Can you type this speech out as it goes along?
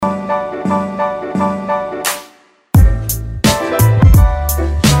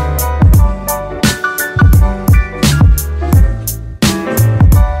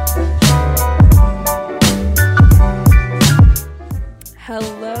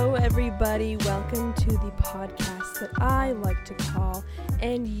Hello, everybody. Welcome to the podcast that I like to call,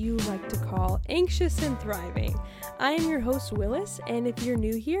 and you like to call, Anxious and Thriving. I am your host, Willis, and if you're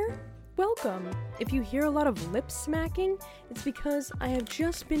new here, welcome. If you hear a lot of lip smacking, it's because I have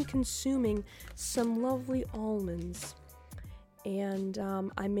just been consuming some lovely almonds. And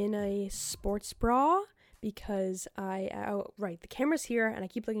I'm in a sports bra because the camera's here and I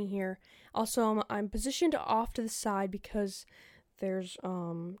keep looking here. Also, I'm positioned off to the side because there's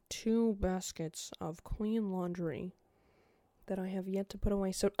 2 baskets of clean laundry that I have yet to put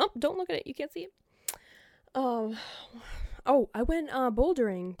away. So, don't look at it. You can't see it. I went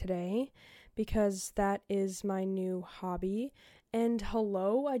bouldering today because that is my new hobby. And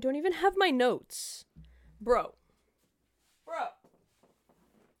hello, I don't even have my notes. Bro,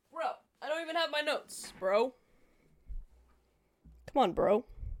 I don't even have my notes, bro. Come on, bro.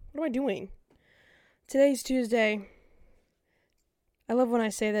 What am I doing? Today's Tuesday. I love when I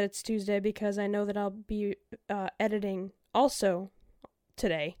say that it's Tuesday because I know that I'll be editing also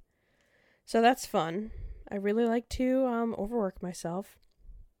today. So that's fun. I really like to overwork myself.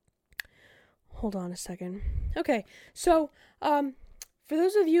 Hold on a second. Okay, so for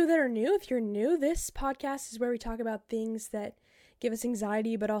those of you that are new, if you're new, this podcast is where we talk about things that give us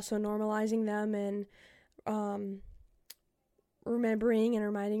anxiety, but also normalizing them and remembering and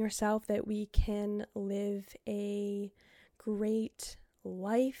reminding ourselves that we can live a great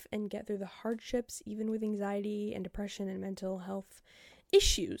life and get through the hardships, even with anxiety and depression and mental health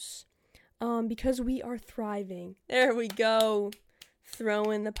issues, because we are thriving. There we go.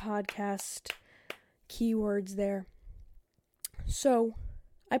 Throw in the podcast keywords there. So,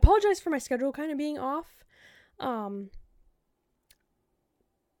 I apologize for my schedule kind of being off. I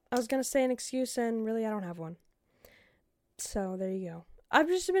was going to say an excuse, and really I don't have one. So, there you go. I've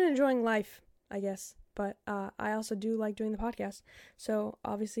just been enjoying life, I guess. But I also do like doing the podcast. So,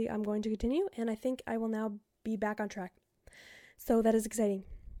 obviously, I'm going to continue. And I think I will now be back on track. So, that is exciting.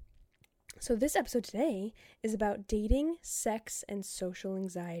 So, this episode today is about dating, sex, and social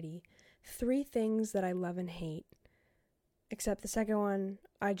anxiety. 3 things that I love and hate. Except the second one,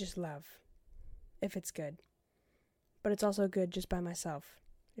 I just love. If it's good. But it's also good just by myself.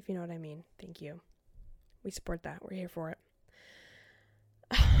 If you know what I mean. Thank you. We support that. We're here for it.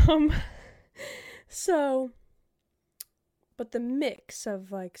 But the mix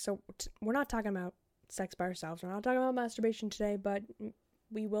of we're not talking about sex by ourselves. We're not talking about masturbation today, but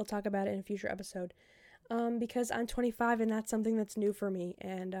we will talk about it in a future episode. Because I'm 25 and that's something that's new for me.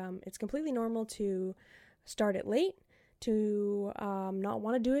 And it's completely normal to start it late, to not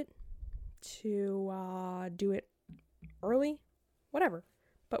want to do it, to do it early, whatever.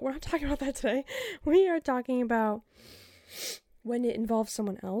 But we're not talking about that today. We are talking about when it involves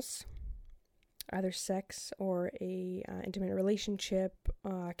someone else, either sex or a intimate relationship,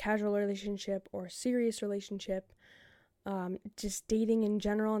 casual relationship, or serious relationship, just dating in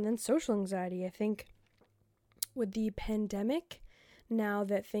general, and then social anxiety. I think with the pandemic, now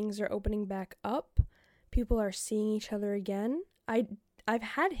that things are opening back up, people are seeing each other again. I've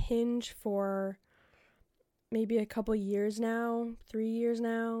had Hinge for maybe a couple years now, 3 years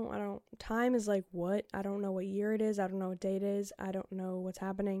now. Time is like what? I don't know what year it is. I don't know what date it is. I don't know what's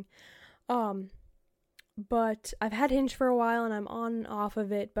happening. But I've had Hinge for a while and I'm on and off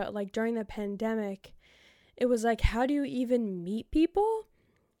of it. But like during the pandemic, it was like, how do you even meet people?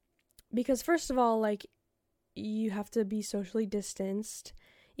 Because first of all, like you have to be socially distanced.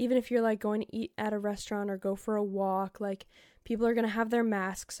 Even if you're like going to eat at a restaurant or go for a walk, like people are going to have their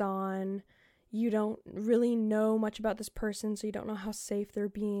masks on. You don't really know much about this person, so you don't know how safe they're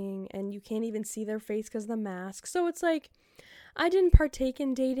being, and you can't even see their face because of the mask. So it's like, I didn't partake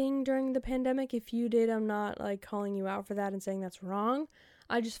in dating during the pandemic. If you did, I'm not like calling you out for that and saying that's wrong.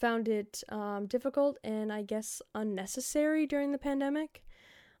 I just found it difficult and I guess unnecessary during the pandemic.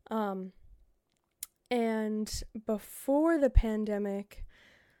 And before the pandemic,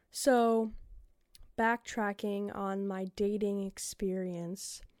 so backtracking on my dating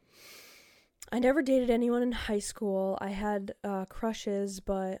experience, I never dated anyone in high school. I had crushes,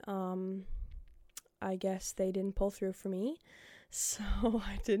 but I guess they didn't pull through for me. So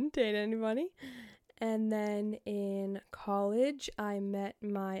I didn't date anybody. And then in college, I met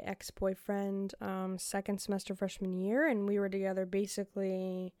my ex-boyfriend second semester freshman year, and we were together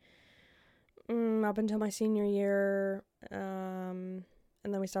basically up until my senior year. And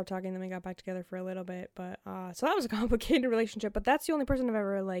then we stopped talking, then we got back together for a little bit. But so that was a complicated relationship, but that's the only person I've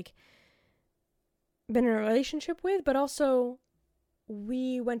ever been in a relationship with. But also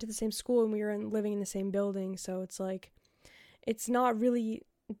we went to the same school and we were living in the same building, so it's like it's not really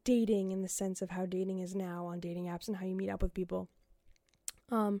dating in the sense of how dating is now on dating apps and how you meet up with people.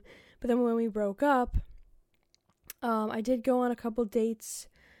 But then when we broke up, I did go on a couple dates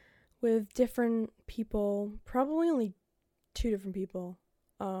with different people, probably only 2 different people.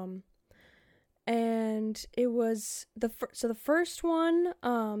 And it was the first one,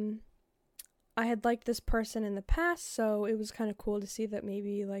 I had liked this person in the past, so it was kind of cool to see that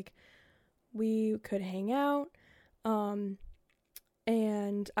maybe like we could hang out.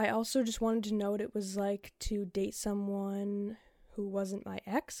 And I also just wanted to know what it was like to date someone who wasn't my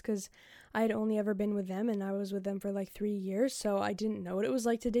ex, because I had only ever been with them and I was with them for like 3 years, so I didn't know what it was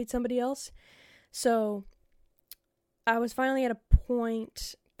like to date somebody else. So I was finally at a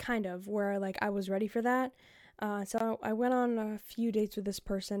point kind of where like I was ready for that. So I went on a few dates with this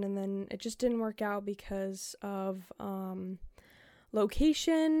person, and then it just didn't work out because of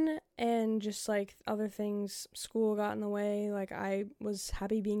location and just like other things. School got in the way. Like, I was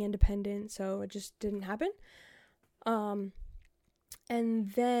happy being independent, so it just didn't happen.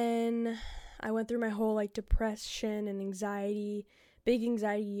 And then I went through my whole like depression and anxiety, big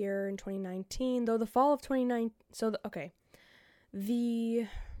anxiety year in 2019. Though the fall of 2019, the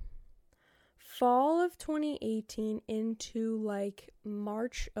fall of 2018 into like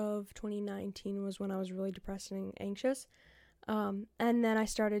March of 2019 was when I was really depressed and anxious. And then I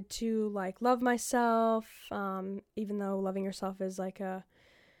started to like love myself, even though loving yourself is like a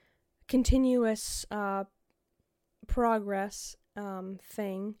continuous progress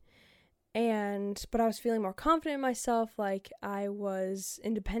thing. But I was feeling more confident in myself, like I was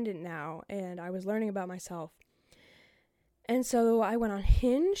independent now and I was learning about myself. And so I went on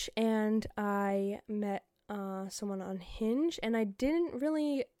Hinge and I met someone on Hinge, and I didn't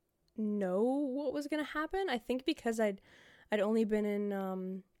really know what was going to happen. I think because I'd only been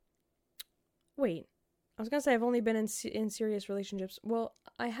in I've only been in serious relationships. Well,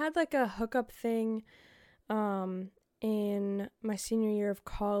 I had like a hookup thing in my senior year of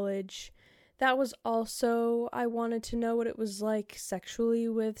college. That was also, I wanted to know what it was like sexually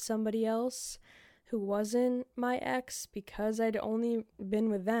with somebody else who wasn't my ex, because I'd only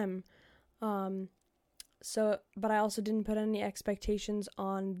been with them. But I also didn't put any expectations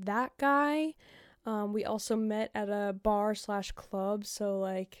on that guy. We also met at a bar/club, so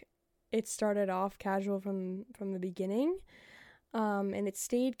like it started off casual from the beginning, and it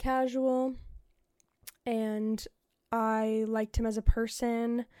stayed casual, and I liked him as a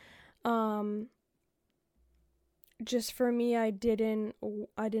person. Just for me, I didn't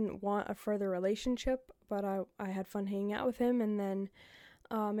want a further relationship, but I had fun hanging out with him, and then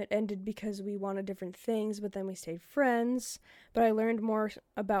it ended because we wanted different things, but then we stayed friends. But I learned more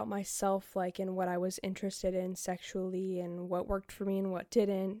about myself, like in what I was interested in sexually and what worked for me and what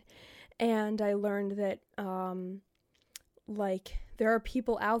didn't. And I learned that like there are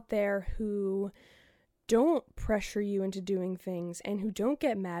people out there who don't pressure you into doing things and who don't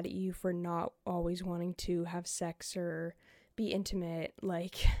get mad at you for not always wanting to have sex or be intimate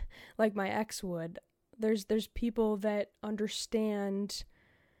like my ex would. There's people that understand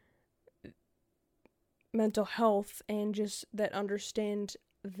mental health and just that understand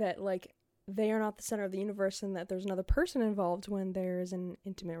that like they are not the center of the universe and that there's another person involved when there is an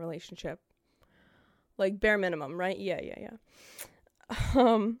intimate relationship. Like bare minimum, right? Yeah.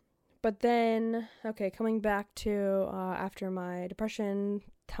 But then, coming back to after my depression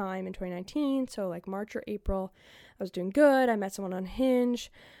time in 2019, so like March or April, I was doing good. I met someone on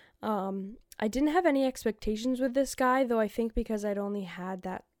Hinge. I didn't have any expectations with this guy, though I think because I'd only had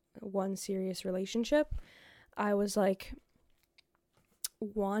that one serious relationship, I was like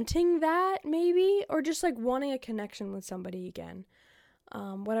wanting that maybe, or just like wanting a connection with somebody again,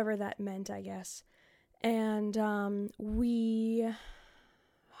 whatever that meant, I guess. And we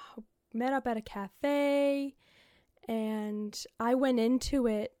met up at a cafe, and I went into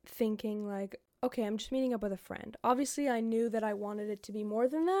it thinking like, okay, I'm just meeting up with a friend. Obviously, I knew that I wanted it to be more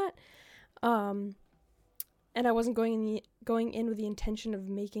than that, and I wasn't going in with the intention of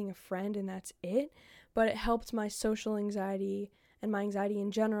making a friend and that's it, but it helped my social anxiety and my anxiety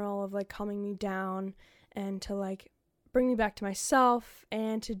in general of like calming me down and to like bring me back to myself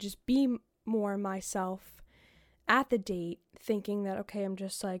and to just be more myself at the date, thinking that, okay, I'm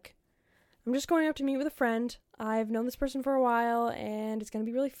just going up to meet with a friend. I've known this person for a while, and it's going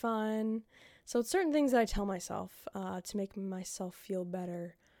to be really fun. So it's certain things that I tell myself to make myself feel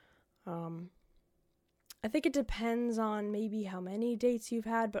better. I think it depends on maybe how many dates you've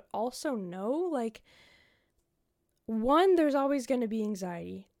had, but also like, one, there's always going to be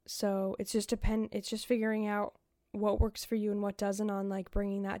anxiety. So it's just figuring out what works for you and what doesn't on like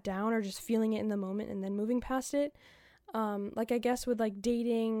bringing that down or just feeling it in the moment and then moving past it. Like I guess with like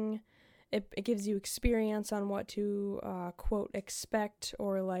dating, it gives you experience on what to, quote, expect,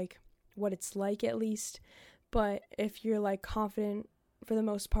 or like what it's like at least. But if you're like confident for the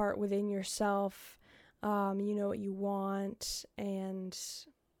most part within yourself, you know what you want, and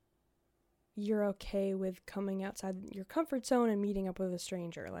you're okay with coming outside your comfort zone and meeting up with a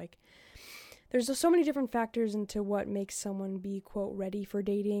stranger. Like, there's so many different factors into what makes someone be, quote, ready for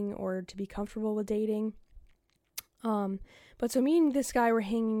dating or to be comfortable with dating. But so me and this guy were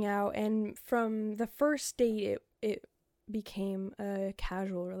hanging out, and from the first date, it became a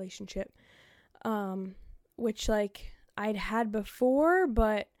casual relationship, which like I'd had before,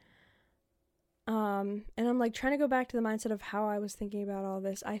 but and I'm like trying to go back to the mindset of how I was thinking about all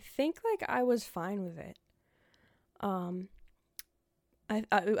this. I think like I was fine with it. I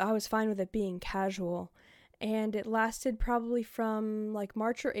was fine with it being casual, and it lasted probably from like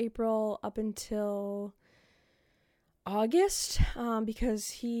March or April up until August, because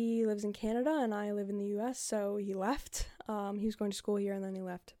he lives in Canada and I live in the US, so he left. He was going to school here, and then he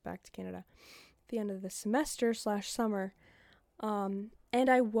left back to Canada at the end of the semester/summer. And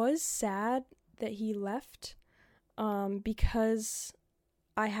I was sad that he left, because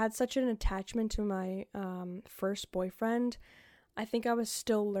I had such an attachment to my first boyfriend. I think I was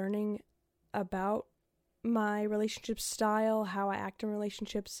still learning about my relationship style, how I act in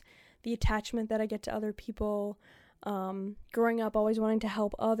relationships, the attachment that I get to other people. Growing up, always wanting to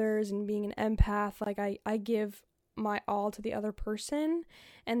help others and being an empath, like I give my all to the other person,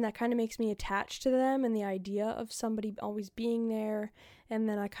 and that kind of makes me attached to them and the idea of somebody always being there, and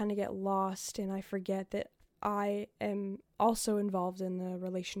then I kind of get lost and I forget that I am also involved in the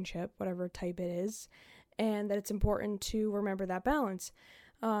relationship, whatever type it is, and that it's important to remember that balance.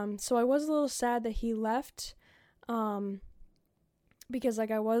 So I was a little sad that he left, because like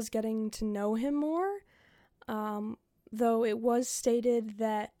I was getting to know him more. Though it was stated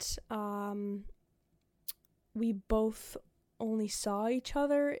that we both only saw each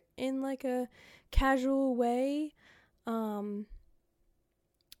other in like a casual way,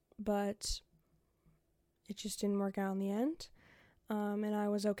 but it just didn't work out in the end, and I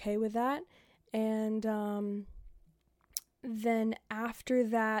was okay with that. And then after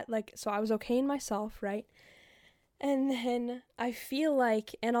that, like, so I was okay in myself, right? And then I feel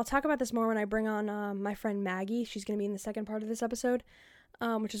like, and I'll talk about this more when I bring on my friend Maggie. She's going to be in the second part of this episode,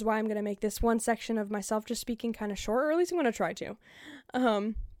 which is why I'm going to make this one section of myself just speaking kind of short, or at least I'm going to try to.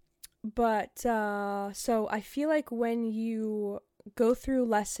 So I feel like when you go through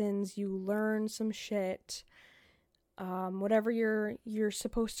lessons, you learn some shit, whatever you're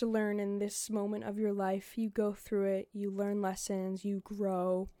supposed to learn in this moment of your life, you go through it, you learn lessons, you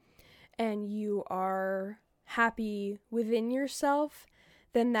grow, and you are happy within yourself,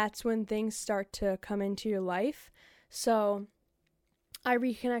 then that's when things start to come into your life. So I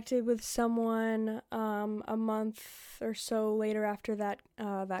reconnected with someone a month or so later after that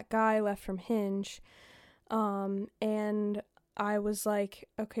guy left from Hinge, and I was like,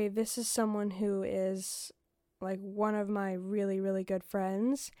 okay, this is someone who is like one of my really, really good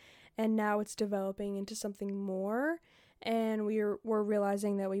friends, and now it's developing into something more. And we're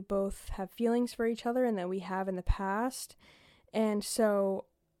realizing that we both have feelings for each other and that we have in the past. And so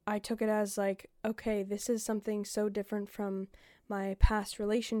I took it as like, okay, this is something so different from my past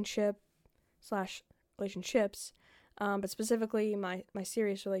relationships, but specifically my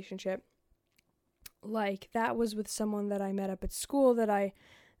serious relationship. Like, that was with someone that I met up at school that I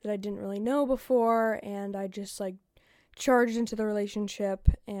didn't really know before, and I just like charged into the relationship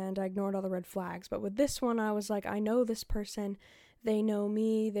and I ignored all the red flags. But with this one, I was like, I know this person, they know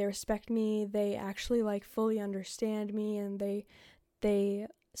me, they respect me, they actually like fully understand me, and they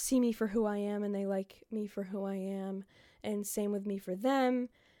see me for who I am, and they like me for who I am, and same with me for them.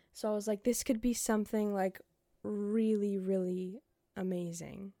 So I was like, this could be something like really, really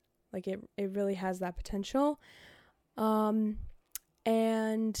amazing. Like it really has that potential. But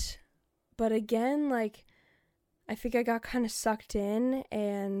again, like, I think I got kind of sucked in,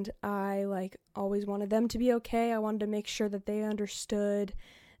 and I like always wanted them to be okay. I wanted to make sure that they understood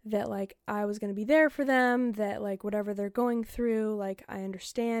that like I was going to be there for them, that like whatever they're going through, like I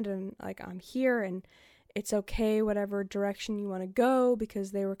understand, and like I'm here, and it's okay whatever direction you want to go,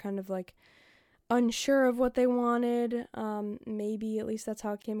 because they were kind of like unsure of what they wanted. Maybe at least that's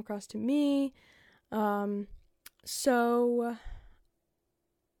how it came across to me. So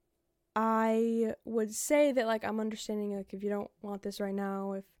I would say that like I'm understanding, like, if you don't want this right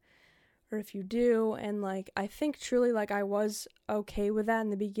now, if you do, and like I think truly like I was okay with that in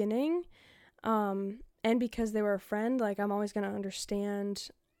the beginning, and because they were a friend, like I'm always going to understand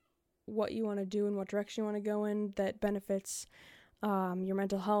what you want to do and what direction you want to go in that benefits your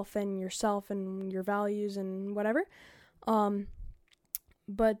mental health and yourself and your values and whatever.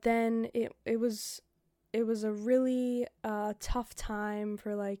 But then it was a really tough time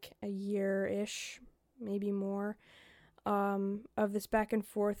for like a year-ish, maybe more, of this back and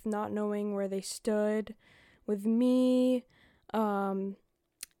forth, not knowing where they stood with me. And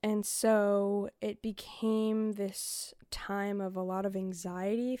so it became this time of a lot of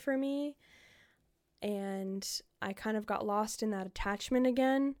anxiety for me. And I kind of got lost in that attachment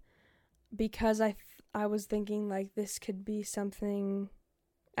again, because I was thinking like this could be something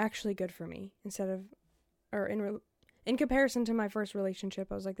actually good for me, instead of, or in comparison to my first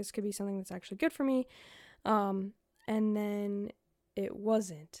relationship, I was like, this could be something that's actually good for me. And then it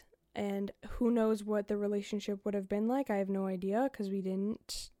wasn't. And who knows what the relationship would have been like. I have no idea, because we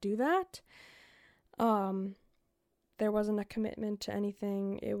didn't do that. There wasn't a commitment to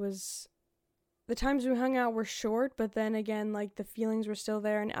anything. It was, the times we hung out were short, but then again, like, the feelings were still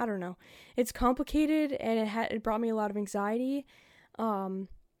there, and I don't know. It's complicated, and it brought me a lot of anxiety. I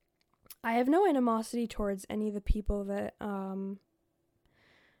have no animosity towards any of the people that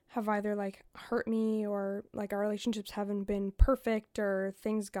have either like hurt me, or like our relationships haven't been perfect, or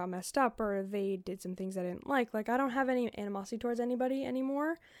things got messed up, or they did some things I didn't like. Like, I don't have any animosity towards anybody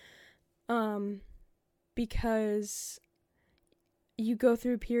anymore, because you go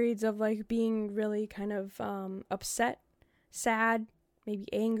through periods of like being really kind of upset, sad, maybe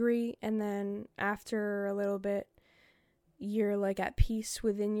angry, and then after a little bit you're like at peace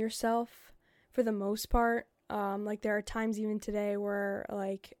within yourself for the most part. Like, there are times even today where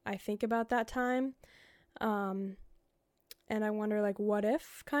like I think about that time, and I wonder like, what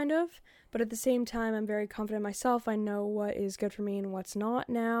if, kind of, but at the same time I'm very confident in myself. I know what is good for me and what's not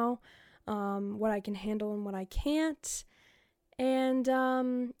now, what I can handle and what I can't. And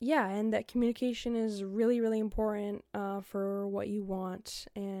and that communication is really, really important for what you want,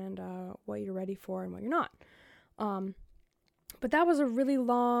 and what you're ready for and what you're not. But that was a really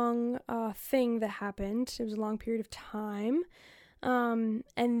long thing that happened. It was a long period of time. And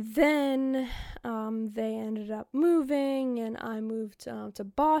then they ended up moving, and I moved to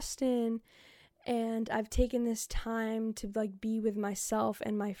Boston. And I've taken this time to like be with myself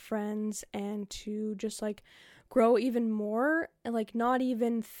and my friends, and to just like grow even more, and like not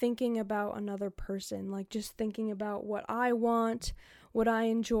even thinking about another person, like just thinking about what I want, what I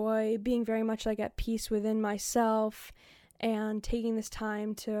enjoy, being very much like at peace within myself. And taking this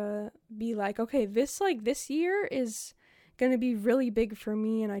time to be like, okay, this year is going to be really big for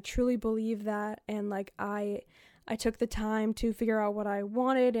me, and I truly believe that. And like, I took the time to figure out what I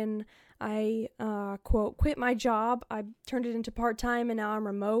wanted, and I, quote, quit my job. I turned it into part-time, and now I'm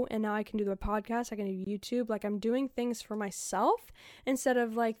remote, and now I can do the podcast, I can do YouTube. Like, I'm doing things for myself instead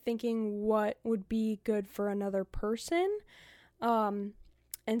of like thinking what would be good for another person.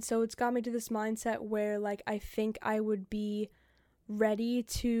 And so it's got me to this mindset where like I think I would be ready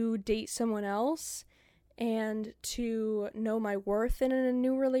to date someone else, and to know my worth in a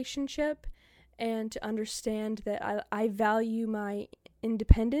new relationship, and to understand that I value my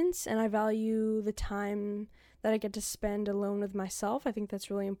independence, and I value the time that I get to spend alone with myself. I think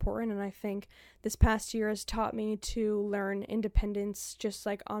that's really important, and I think this past year has taught me to learn independence just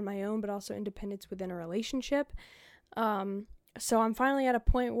like on my own, but also independence within a relationship. So I'm finally at a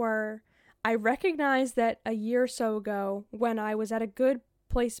point where I recognize that a year or so ago, when I was at a good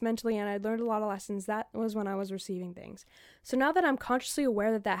place mentally and I'd learned a lot of lessons, that was when I was receiving things. So now that I'm consciously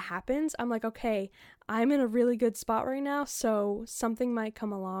aware that that happens, I'm like, okay, I'm in a really good spot right now, so something might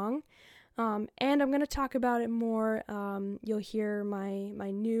come along. And I'm going to talk about it more. You'll hear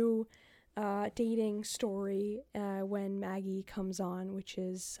my new dating story when Maggie comes on, which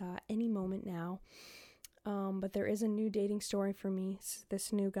is any moment now. But there is a new dating story for me,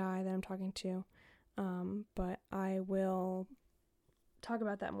 this new guy that I'm talking to. But I will talk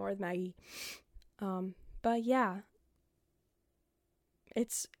about that more with Maggie. But yeah,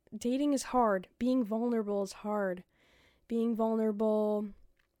 dating is hard. Being vulnerable is hard. Being vulnerable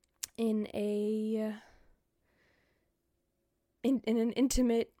in an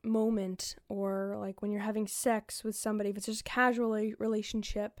intimate moment, or like when you're having sex with somebody, if it's just a casual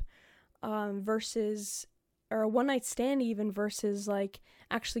relationship, versus, or a one-night stand even, versus like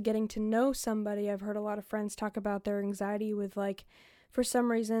actually getting to know somebody. I've heard a lot of friends talk about their anxiety with like, for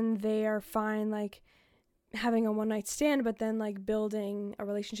some reason they are fine like having a one-night stand, but then like building a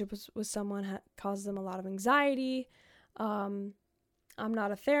relationship with someone causes them a lot of anxiety. I'm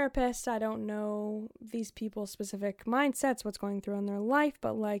not a therapist. I don't know these people's specific mindsets, what's going through in their life,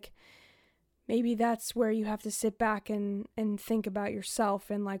 but like maybe that's where you have to sit back and think about yourself,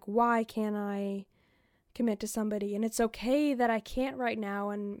 and like, why can't I commit to somebody, and it's okay that I can't right now,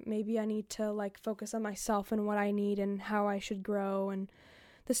 and maybe I need to like focus on myself and what I need and how I should grow and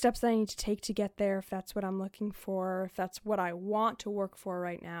the steps that I need to take to get there, if that's what I'm looking for, if that's what I want to work for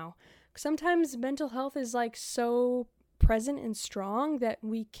right now. Sometimes mental health is like so present and strong that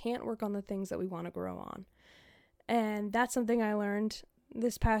we can't work on the things that we want to grow on. And that's something I learned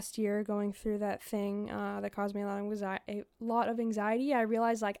this past year going through that thing that caused me a lot of anxiety. I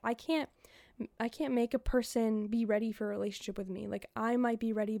realized like I can't make a person be ready for a relationship with me. Like I might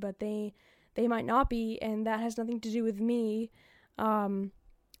be ready, but they might not be, and that has nothing to do with me.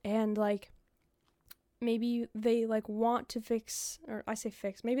 And like maybe they like want to fix, or I say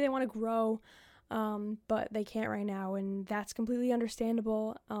fix, maybe they want to grow, but they can't right now, and that's completely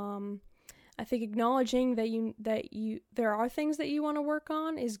understandable. I think acknowledging that there are things that you want to work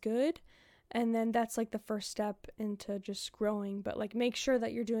on is good, and then that's like the first step into just growing. But like make sure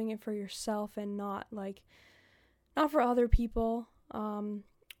that you're doing it for yourself and not for other people,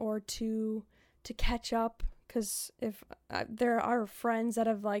 or to catch up. Because if there are friends that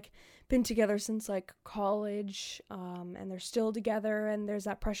have like been together since like college, and they're still together, and there's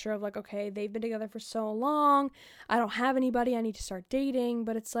that pressure of like, okay, they've been together for so long, I don't have anybody, I need to start dating.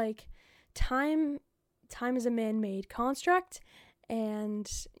 But it's like time is a man-made construct, and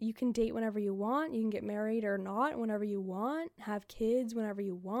you can date whenever you want, you can get married or not whenever you want, have kids whenever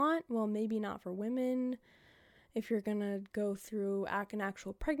you want. Well, maybe not for women. If you're gonna go through an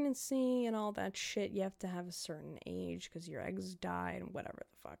actual pregnancy and all that shit, you have to have a certain age because your eggs die and whatever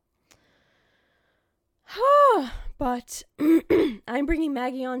the fuck. But I'm bringing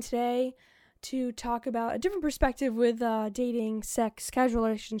Maggie on today to talk about a different perspective with dating, sex, casual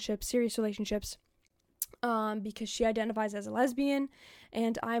relationships, serious relationships, because she identifies as a lesbian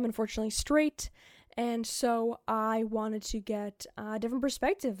and I'm unfortunately straight. And so I wanted to get a different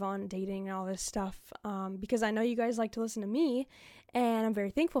perspective on dating and all this stuff, because I know you guys like to listen to me, and I'm very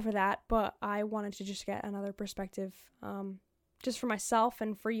thankful for that, but I wanted to just get another perspective, just for myself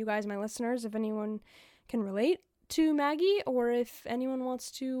and for you guys, my listeners, if anyone can relate to Maggie, or if anyone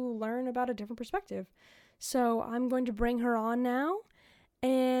wants to learn about a different perspective. So I'm going to bring her on now,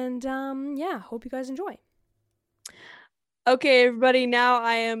 and hope you guys enjoy. Okay, everybody, now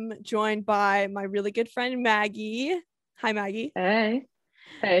I am joined by my really good friend, Maggie. Hi, Maggie. Hey,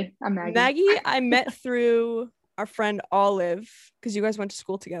 I'm Maggie. Maggie, I met through our friend Olive, because you guys went to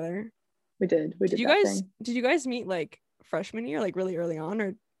school together. We did Did you guys meet like freshman year, like really early on,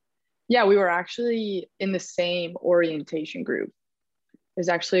 or? Yeah, we were actually in the same orientation group. It was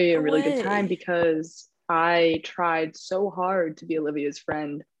actually a really good time because I tried so hard to be Olivia's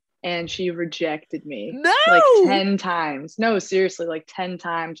friend, and she rejected me like 10 times. No, seriously, like 10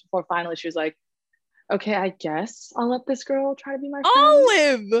 times before finally she was like, okay, I guess I'll let this girl try to be my friend.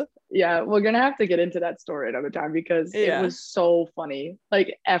 Olive! Yeah, we're gonna have to get into that story another time because it was so funny.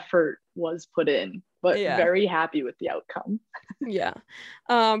 Like effort was put in, but very happy with the outcome. Yeah.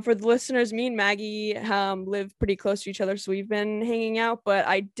 For the listeners, me and Maggie live pretty close to each other, so we've been hanging out, but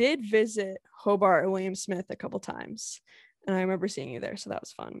I did visit Hobart and William Smith a couple times, and I remember seeing you there, so that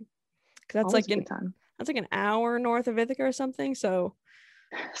was fun. Because that's like an hour north of Ithaca or something, so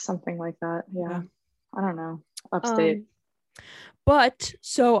something like that. Yeah. I don't know, upstate. But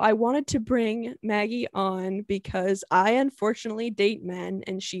so I wanted to bring Maggie on because I unfortunately date men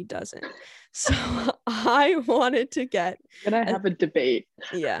and she doesn't. So I wanted to get have a debate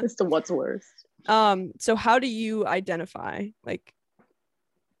as to what's worse. So how do you identify? Like,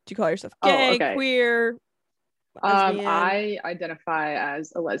 do you call yourself gay, queer, lesbian? I identify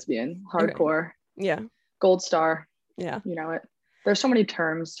as a lesbian, hardcore. Okay. Yeah. Gold star. Yeah. You know it. There's so many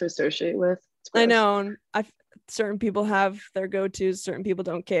terms to associate with. I know. Certain people have their go-tos, certain people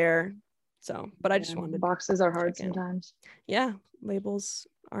don't care. So, but I just wanted boxes are hard sometimes. Yeah, labels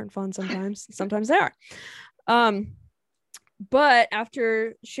aren't fun sometimes. Sometimes they are. But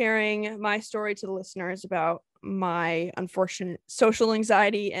after sharing my story to the listeners about my unfortunate social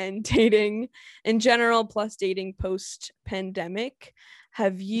anxiety and dating in general, plus dating post-pandemic,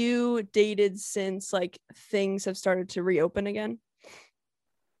 have you dated since like things have started to reopen again?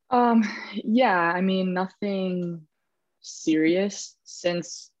 Yeah, I mean, nothing serious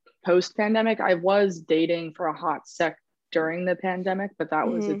since post-pandemic. I was dating for a hot sec during the pandemic, but that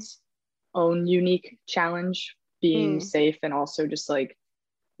was its own unique challenge, being safe and also just like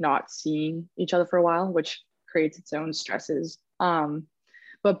not seeing each other for a while, which creates its own stresses.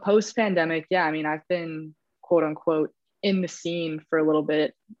 But post-pandemic, yeah, I mean, I've been quote unquote in the scene for a little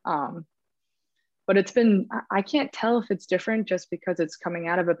bit. But it's been, I can't tell if it's different just because it's coming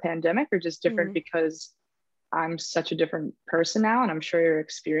out of a pandemic or just different because I'm such a different person now. And I'm sure you're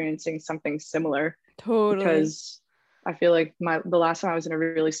experiencing something similar. Totally. because I feel like the last time I was in a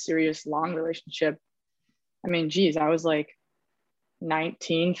really serious long relationship, I mean, geez, I was like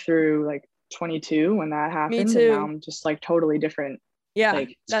 19 through like 22 when that Me happened, and now too. I'm just like totally different. Yeah,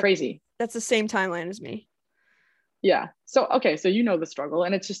 Like it's crazy. that's the same timeline as me. Yeah. So okay, so you know the struggle,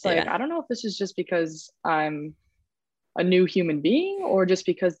 and it's just like Yeah. I don't know if this is just because I'm a new human being or just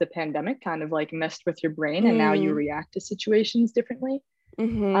because the pandemic kind of like messed with your brain and now you Mm. react to situations differently.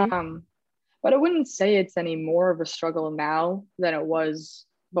 Mm-hmm. Um, but I wouldn't say it's any more of a struggle now than it was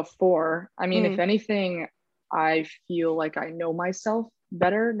before. I mean, if Mm. anything, I feel like I know myself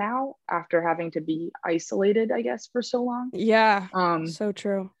better now after having to be isolated, I guess, for so long. Yeah. Um, So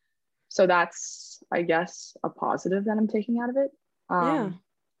true. so that's, I guess, a positive that I'm taking out of it. Yeah.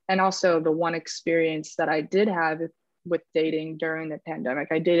 And also the one experience that I did have with dating during the pandemic,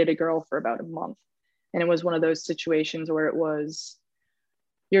 I dated a girl for about a month. And it was one of those situations where it was,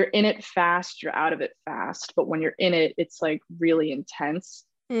 you're in it fast, you're out of it fast. But when you're in it, it's like really intense.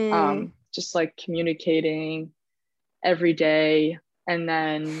 Mm. Just like communicating every day. And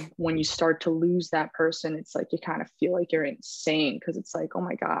then when you start to lose that person, it's like you kind of feel like you're insane because it's like, oh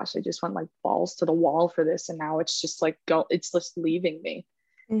my gosh, I just went like balls to the wall for this. And now it's just like, it's just leaving me.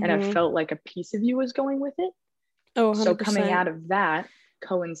 And I Mm-hmm. felt like a piece of you was going with it. Oh, So coming 100%. out of that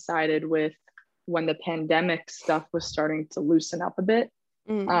coincided with when the pandemic stuff was starting to loosen up a bit.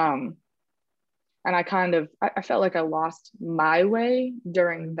 Mm. Um, and I felt like I lost my way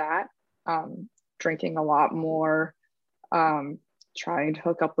during that, drinking a lot more, um, trying to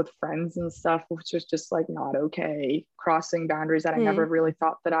hook up with friends and stuff, which was just like not okay, crossing boundaries that I never Mm. really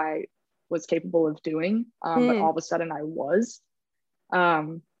thought that I was capable of doing. But all Mm. of a sudden I was.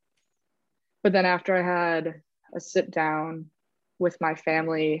 Um, but then after I had a sit down with my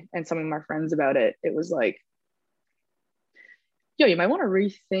family and some of my friends about it, it was like, yo, you might want to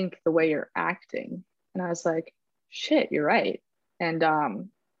rethink the way you're acting. And I was like, shit, you're right. And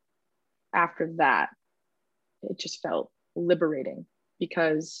after that, it just felt liberating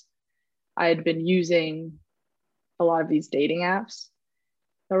because I had been using a lot of these dating apps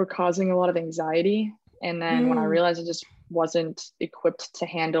that were causing a lot of anxiety. And then when I Mm. realized I just wasn't equipped to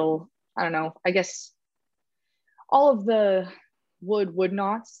handle, I don't know, I guess all of the would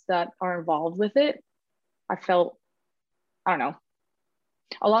nots that are involved with it, I felt, I don't know,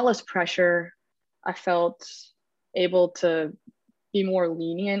 a lot less pressure. I felt able to be more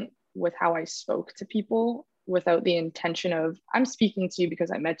lenient with how I spoke to people without the intention of, I'm speaking to you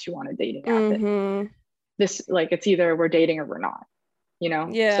because I met you on a dating app. And Mm-hmm. this, like, it's either we're dating or we're not, you know?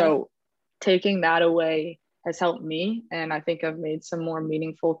 Yeah. So taking that away has helped me. And I think I've made some more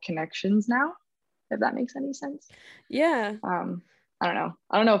meaningful connections now, if that makes any sense. Yeah. I don't know.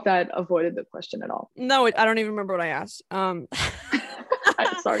 I don't know if that avoided the question at all. No, I don't even remember what I asked.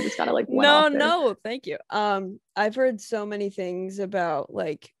 Sorry, just kind of like went No, off there. no, thank you. I've heard so many things about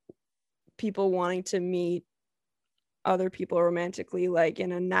like people wanting to meet other people romantically, like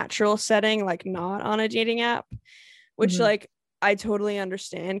in a natural setting, like not on a dating app, which Mm-hmm. like I totally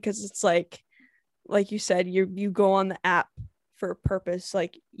understand because it's like you said, you go on the app for a purpose,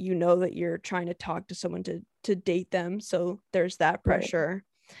 like you know that you're trying to talk to someone to date them, so there's that Right. pressure.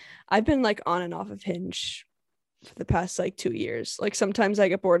 I've been like on and off of Hinge for the past like 2 years. Like sometimes I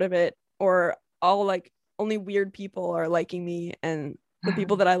get bored of it, or I'll like only weird people are liking me, and the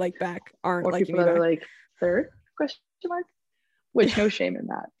people that I like back aren't Or liking people me that are back. like third question mark, which no shame in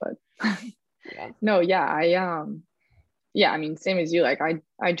that, but Yeah. no, yeah, yeah, I mean, same as you. Like,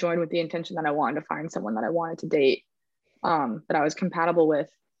 I joined with the intention that I wanted to find someone that I wanted to date, that I was compatible with.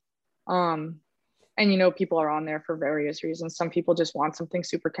 Um, and people are on there for various reasons. Some people just want something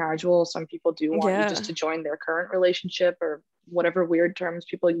super casual. Some people do want you just Yeah. to join their current relationship or whatever weird terms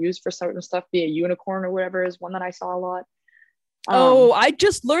people use for certain stuff, be a unicorn or whatever is one that I saw a lot. Oh, Um, I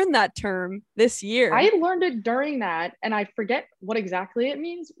just learned that term this year. I learned it during that and I forget what exactly it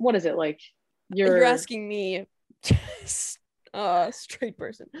means. What is it like? You're You're asking me, straight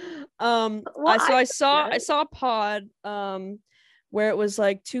person. well, I get saw I it. saw a pod where it was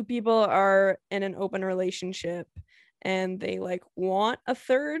like two people are in an open relationship and they like want a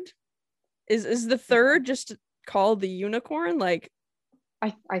third. Is the third just called the unicorn? Like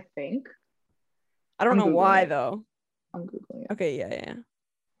I think I don't I'm know googling why it. though. I'm googling it. Okay, yeah.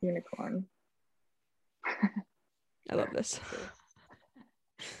 Unicorn. I love this.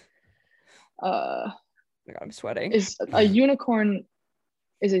 Uh, Oh my God, I'm sweating. is a unicorn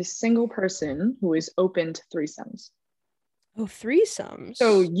is a single person who is open to threesomes. Oh, So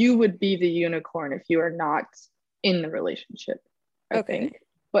threesomes. you would be the unicorn if you are not in the relationship, I think. Okay.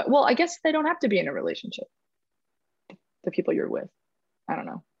 But well, I guess they don't have to be in a relationship. The people you're with, I don't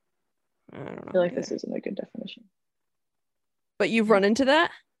know. I don't I know feel like either. this isn't a good definition. But you've run into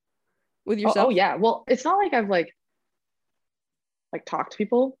that with Oh yourself? yeah. Well, it's not like I've like talked to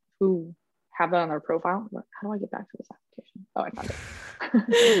people who have that on their profile. How do I get back to this application? Oh, I found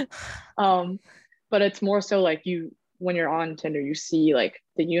it. But it's more so like you when you're on Tinder, you see like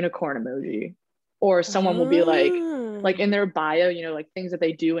the unicorn emoji, or someone will be like Ah. in their bio, like things that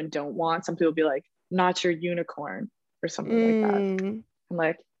they do and don't want. Some people will be like, not your unicorn or something like that. Mm. I'm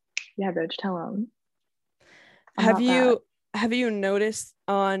like, yeah, bitch, tell them I'm Have not that. you have you noticed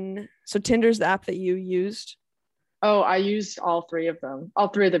on so Tinder's the app that you used? Oh, I used all three of them, all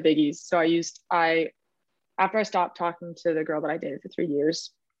three of the biggies. So I after I stopped talking to the girl that I dated for 3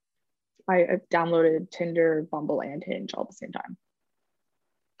 years, I downloaded Tinder, Bumble, and Hinge all at the same time.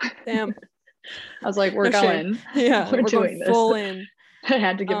 Damn. I was like, we're No shame. going, Yeah, we're we're going doing this. full in. I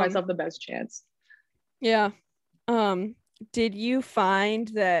had to give Um, myself the best chance. yeah. Did you find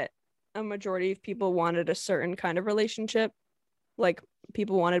that a majority of people wanted a certain kind of relationship? Like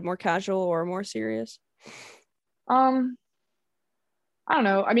people wanted more casual or more serious? Um, I don't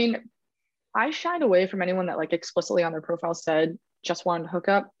know. I mean, I shied away from anyone that like explicitly on their profile said just wanted to hook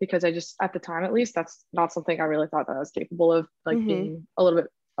up because I just at the time at least that's not something I really thought that I was capable of, like Mm-hmm. being a little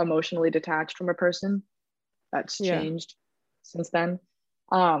bit emotionally detached from a person. That's Yeah. changed since then.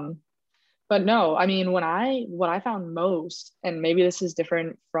 Um, but no, I mean what I found most, and maybe this is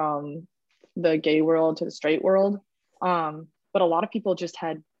different from the gay world to the straight world, but a lot of people just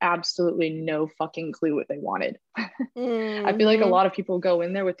had absolutely no fucking clue what they wanted. I feel like a Mm-hmm. lot of people go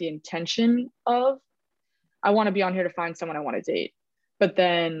in there with the intention of, I want to be on here to find someone I want to date. But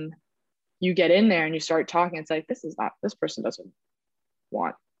then you get in there and you start talking, it's like, this person doesn't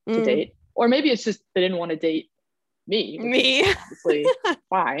want to Mm. date. Or maybe it's just they didn't want to date me, which is Me. obviously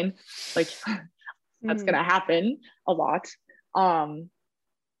fine. Like that's Mm. gonna happen a lot. Um,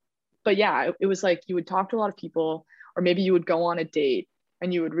 but yeah, it was like you would talk to a lot of people, or maybe you would go on a date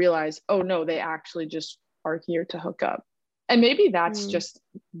and you would realize, oh no, they actually just are here to hook up. And maybe that's Mm. just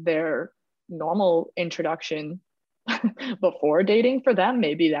their normal introduction before dating for them.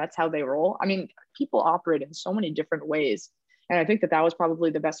 Maybe that's how they roll. I mean, people operate in so many different ways. And I think that that was probably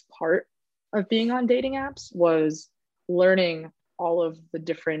the best part of being on dating apps was learning all of the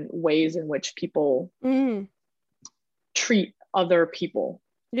different ways in which people Mm. treat other people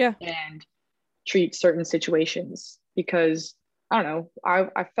Yeah. and treat certain situations, because I don't know,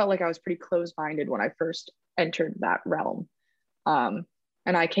 I felt like I was pretty closed minded when I first entered that realm. Um,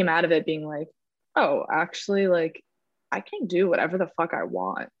 and I came out of it being like, oh, actually, like I can do whatever the fuck I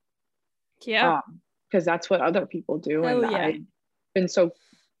want. Yeah. Because that's what other people do. Hell And yeah. I've been so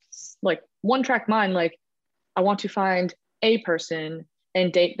like one track mind, like I want to find a person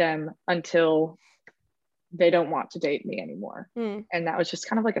and date them until they don't want to date me anymore. Mm. And that was just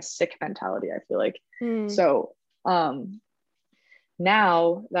kind of like a sick mentality, I feel like. Mm. So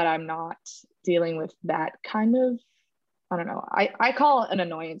now that I'm not dealing with that kind of, I don't know, I call it an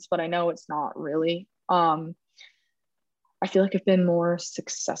annoyance, but I know it's not really. I feel like I've been more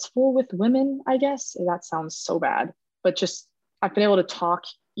successful with women, I guess. That sounds so bad, but just I've been able to talk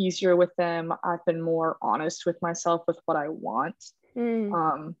easier with them. I've been more honest with myself with what I want. Mm.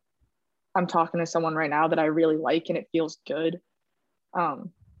 Um, I'm talking to someone right now that I really like and it feels good.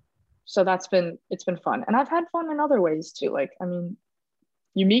 Um, so it's been fun. And I've had fun in other ways too. Like, I mean,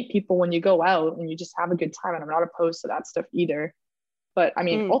 you meet people when you go out and you just have a good time. And I'm not opposed to that stuff either. But I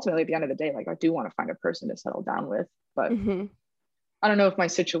mean, Mm. ultimately at the end of the day, like I do want to find a person to settle down with. But Mm-hmm. I don't know if my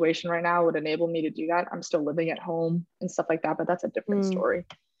situation right now would enable me to do that. I'm still living at home and stuff like that, but that's a different Mm. story.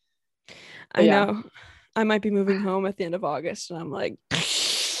 But I yeah, know. I might be moving home at the end of August, and I'm like,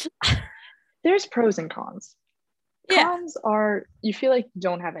 there's pros and cons. yeah. Cons are you feel like you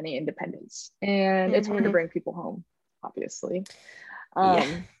don't have any independence and it's hard to Mm-hmm. bring people home, obviously. Yeah.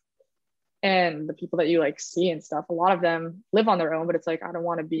 Um, and the people that you like see and stuff, a lot of them live on their own, but it's like I don't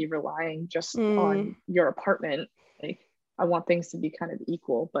want to be relying just Mm. on your apartment. Like I want things to be kind of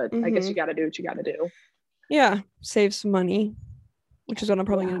equal, but I guess Mm-hmm. you got to do what you got to do. Yeah. Save some money, which is what I'm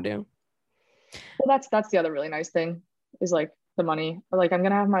probably Yeah. gonna do. Well, that's the other really nice thing is like the money. Like I'm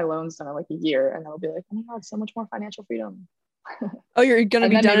gonna have my loans done in like a year, and I'll be like, oh my god, so much more financial freedom. Oh, you're gonna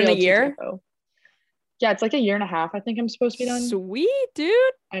And be then done maybe in a I'll year? TTFO. Yeah, it's like a year and a half. I think I'm supposed to be done. Sweet, dude.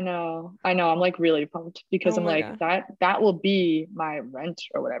 I know. I'm like really pumped because Oh I'm my like god. that will be my rent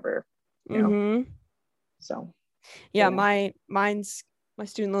or whatever, you know. Mm-hmm. So, but Yeah, yeah. my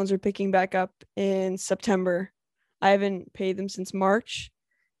student loans are picking back up in September. I haven't paid them since March.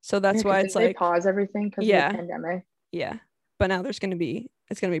 So Yeah, that's because why it's didn't they like, pause everything because of the yeah, pandemic? yeah. But now it's gonna be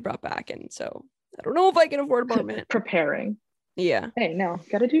brought back. And so I don't know if I can afford an apartment. Preparing. Yeah. Hey, no,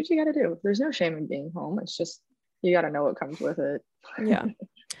 gotta do what you gotta do. There's no shame in being home. It's just you gotta know what comes with it. Yeah.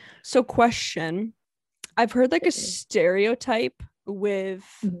 So question, I've heard like a stereotype with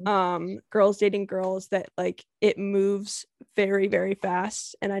Mhm. girls dating girls that like it moves very, very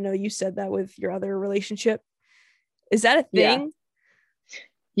fast. And I know you said that with your other relationship. Is that a Yeah, thing?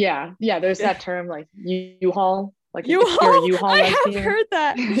 yeah. There's that term like U-Haul. Like You if you're a all, U-Haul I have lesbian, heard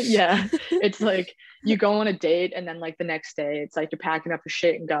that. yeah, it's like you go on a date and then like the next day it's like you're packing up your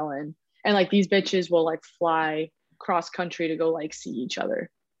shit and going. And like these bitches will like fly cross country to go like see each other.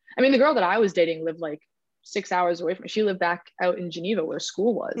 I mean, the girl that I was dating lived like 6 hours away from me. She lived back out in Geneva where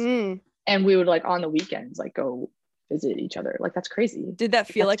school was. Mm. And we would like on the weekends like go visit each other. Like that's crazy. Did that Like,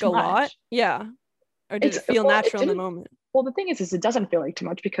 feel that's like too a lot? much. Yeah. Or did It's it feel well, it natural in the didn't. moment? Well, the thing is it doesn't feel like too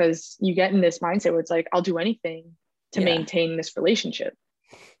much because you get in this mindset where it's like I'll do anything to Yeah. maintain this relationship.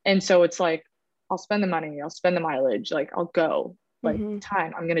 And so it's like I'll spend the money, I'll spend the mileage, like I'll go, like Mm-hmm.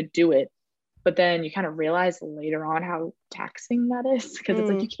 time, I'm gonna do it. But then you kind of realize later on how taxing that is because it's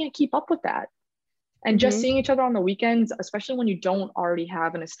like Mm. you can't keep up with that. And just Mm-hmm. seeing each other on the weekends, especially when you don't already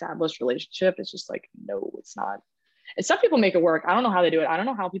have an established relationship, it's just like, no, it's not. And some people make it work. I don't know how they do it. I don't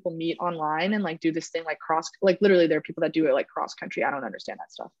know how people meet online and like do this thing like cross, like literally there are people that do it like cross country. I don't understand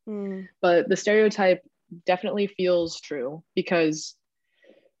that stuff. Mm. But the stereotype definitely feels true because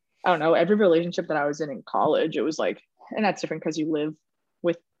I don't know, every relationship that I was in college, it was like, and that's different because you live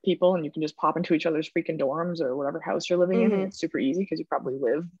with people and you can just pop into each other's freaking dorms or whatever house you're living in. And Mm-hmm. it's super easy because you probably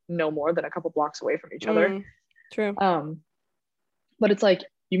live no more than a couple blocks away from each other. Mm. True. Um, but it's like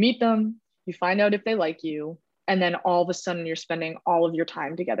you meet them, you find out if they like you, and then all of a sudden you're spending all of your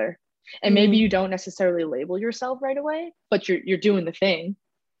time together. And maybe Mm. you don't necessarily label yourself right away, but you're doing the thing.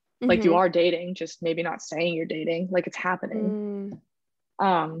 Like you Mm-hmm. are dating, just maybe not saying you're dating, like it's happening. Mm.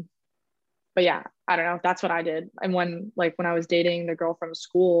 Um, but yeah, I don't know. That's what I did. And when I was dating the girl from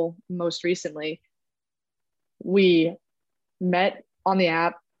school most recently, we met on the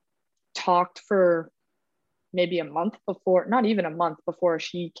app, talked for maybe a month before, not even a month before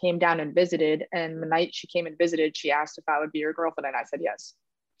she came down and visited. And the night she came and visited, she asked if I would be her girlfriend, and I said yes.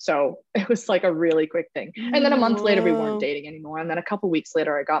 So it was like a really quick thing. And then a month later, we weren't Wow. dating anymore. And then a couple weeks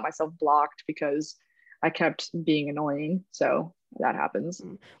later, I got myself blocked because I kept being annoying. So that happens.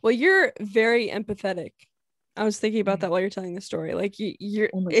 Well, you're very empathetic. I was thinking about that while you're telling the story. Like you're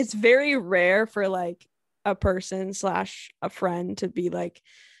Only it's very rare for like a person slash a friend to be like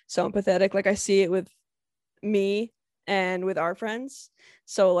so empathetic. Like I see it with me and with our friends.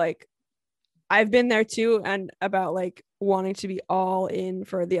 So like I've been there too, and about like wanting to be all in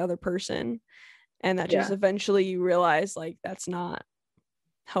for the other person. And that just yeah. eventually you realize like that's not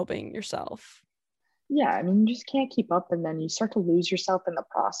helping yourself. Yeah, I mean, you just can't keep up and then you start to lose yourself in the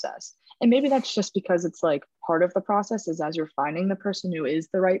process. And maybe that's just because it's like part of the process is as you're finding the person who is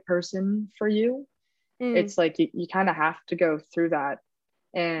the right person for you, Mm. it's like you kind of have to go through that.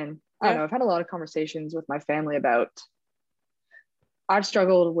 And I don't Yeah. know, I've had a lot of conversations with my family about I've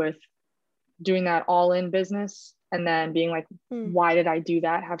struggled with doing that all in business and then being like, Mm. why did I do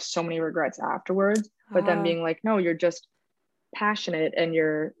that? Have so many regrets afterwards. But then Ah. being like, no, you're just passionate and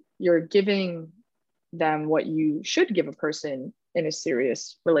you're giving them what you should give a person in a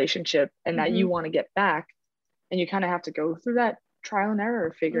serious relationship and that Mm-hmm. you want to get back. And you kind of have to go through that trial and error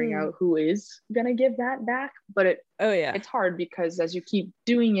of figuring Mm. out who is going to give that back. But Oh yeah. it's hard because as you keep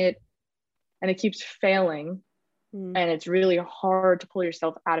doing it and it keeps failing Mm. and it's really hard to pull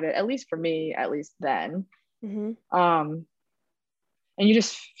yourself out of it, at least for me, at least then. Mm-hmm. Um, and you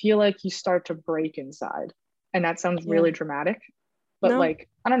just feel like you start to break inside. And that sounds Yeah. really dramatic, but No. like,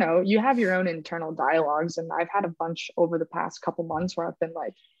 I don't know, you have your own internal dialogues. And I've had a bunch over the past couple months where I've been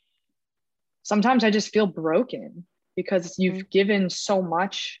like, sometimes I just feel broken because you've given so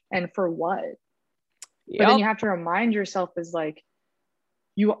much and for what? But then Yep. you have to remind yourself is like,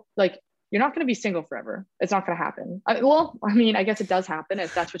 you're not going to be single forever. It's not going to happen. I mean, I guess it does happen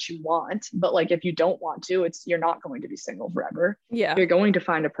if that's what you want. But like, if you don't want to, you're not going to be single forever. Yeah. You're going to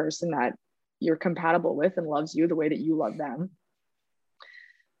find a person that you're compatible with and loves you the way that you love them.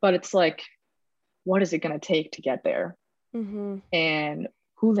 But it's like, what is it going to take to get there? Mm-hmm. And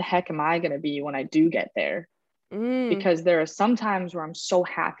who the heck am I going to be when I do get there? Mm. Because there are some times where I'm so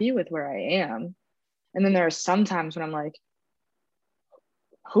happy with where I am. And then there are some times when I'm like,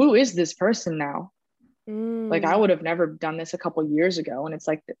 who is this person now? Like I Mm. would have never done this a couple years ago. And it's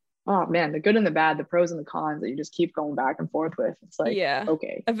like, oh man, the good and the bad, the pros and the cons that you just keep going back and forth with. It's like, Yeah.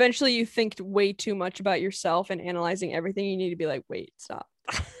 okay. Eventually you think way too much about yourself and analyzing everything. You need to be like, wait, stop.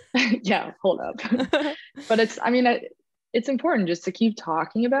 Yeah, hold up. But it's important just to keep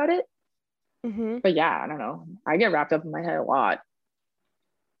talking about it Mm-hmm. But yeah, I don't know. I get wrapped up in my head a lot.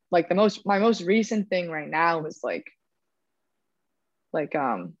 Like my most recent thing right now is like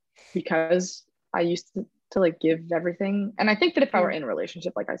because I used to like give everything, and I think that if I were in a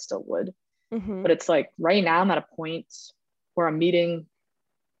relationship, like I still would. Mm-hmm. But it's like right now I'm at a point where I'm meeting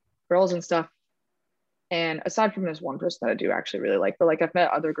girls and stuff. And aside from this one person that I do actually really like, but like I've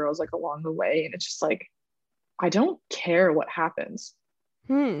met other girls like along the way, and it's just like I don't care what happens.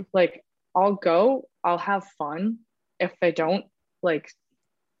 Hmm. Like I'll go, I'll have fun. If they don't like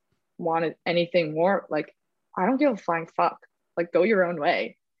want anything more, like I don't give a flying fuck. Like go your own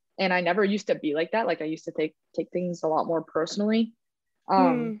way. And I never used to be like that. Like I used to take things a lot more personally. Hmm.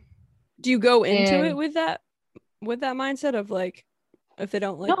 Um Do you go into it and with that mindset of like, if they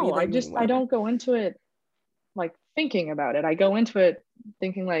don't like me, no, then I whatever? don't go into it like thinking about it. I go into it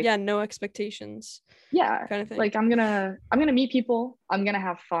thinking like, Yeah, no expectations yeah, kind of thing. like I'm gonna meet people, I'm gonna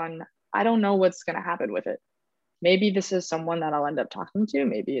have fun. I don't know what's gonna happen with it. Maybe this is someone that I'll end up talking to.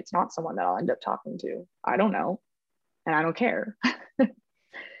 Maybe it's not someone that I'll end up talking to. I don't know. And I don't care.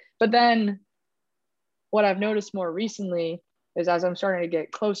 But then what I've noticed more recently is as I'm starting to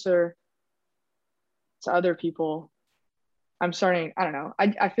get closer to other people, I'm starting, I don't know,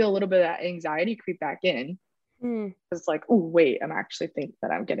 I feel a little bit of that anxiety creep back in. Hmm. It's like, oh, wait, I'm actually think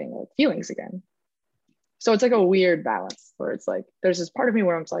that I'm getting like feelings again. So it's like a weird balance where it's like, there's this part of me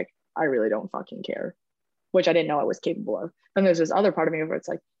where I'm like, I really don't fucking care, which I didn't know I was capable of. And there's this other part of me where it's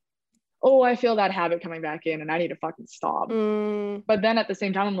like, oh, I feel that habit coming back in and I need to fucking stop. Mm. But then at the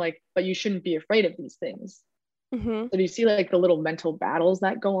same time, I'm like, but you shouldn't be afraid of these things. Mm-hmm. So do you see like the little mental battles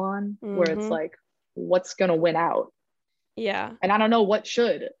that go on where it's Mm-hmm. like, what's gonna win out? Yeah. And I don't know what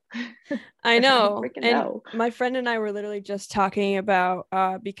should. I I don't know. freaking And know. my friend and I were literally just talking about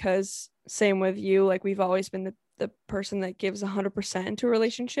because same with you, like we've always been the person that gives 100% into a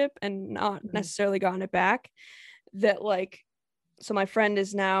relationship and not Mhm. necessarily gotten it back. That like so my friend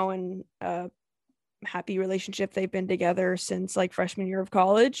is now in a happy relationship. They've been together since like freshman year of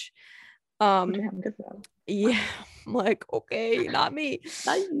college. Oh, Um damn, good for them. yeah, I'm like, okay, not me.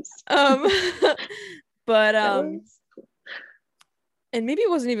 Nice. Um but Jealous. and maybe it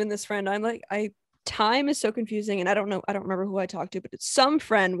wasn't even this friend. I'm like, time is so confusing, and I don't know, I don't remember who I talked to, but some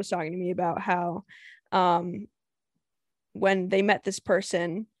friend was talking to me about how um when they met this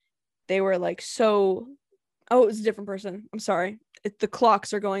person, they were like so oh, it was a different person. I'm sorry. The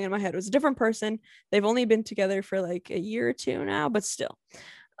clocks are going in my head. It was a different person. They've only been together for like a year or two now, but still.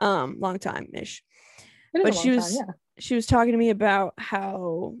 Long time ish. It is a But long time, yeah. she was talking to me about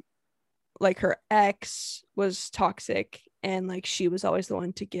how like her ex was toxic and like she was always the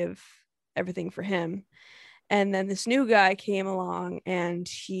one to give everything for him. And then this new guy came along and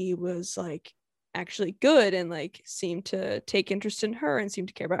he was like actually good and like seemed to take interest in her and seemed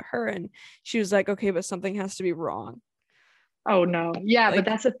to care about her. And she was like, okay, but something has to be wrong. Oh no. Yeah, but Like,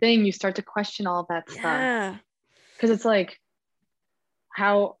 that's the thing. You start to question all that stuff. yeah. Because it's like,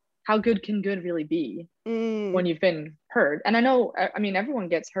 how good can good really be Mm, when you've been hurt? And I know, I mean, everyone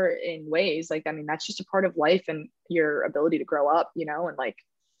gets hurt in ways. Like, I mean, that's just a part of life and your ability to grow up, and like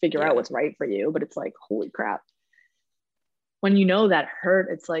figure out yeah. what's right for you. But it's like, holy crap. When you know that hurt,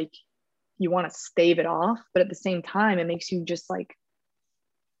 it's like you want to stave it off, but at the same time, it makes you just like,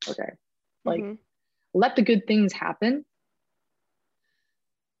 okay, like Mm-hmm. let the good things happen.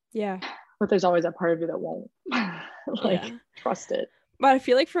 Yeah. But there's always that part of you that won't like Yeah. trust it. But I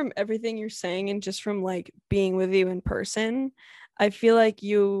feel like from everything you're saying and just from like being with you in person, I feel like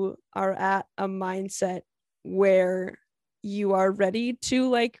you are at a mindset where you are ready to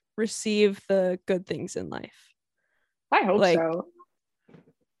like receive the good things in life. I hope Like, so.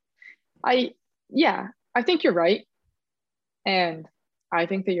 I Yeah, I think you're right. And I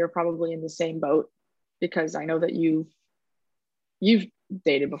think that you're probably in the same boat because I know that you've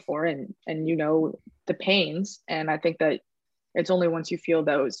dated before and you know the pains. And I think that it's only once you feel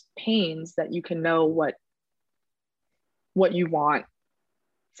those pains that you can know what you want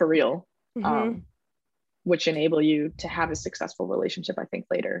for real. mm-hmm. Um, which enable you to have a successful relationship, I think,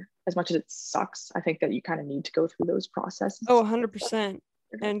 later. As much as it sucks, I think that you kind of need to go through those Oh, processes. 100%.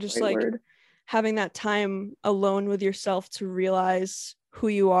 That's And the just right like word. having that time alone with yourself to realize who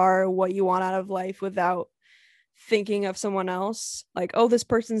you are, what you want out of life without thinking of someone else. Like, oh, this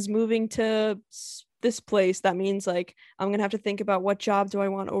person's moving to this place. That means like I'm going to have to think about what job do I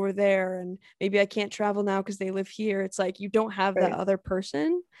want over there. And maybe I can't travel now because they live here. It's like you don't have that Right. other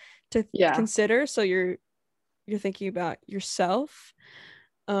person to Yeah. consider. So you're thinking about yourself.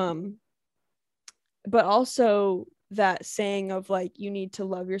 Um, but also that saying of like you need to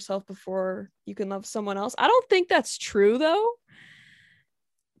love yourself before you can love someone else. I don't think that's true though,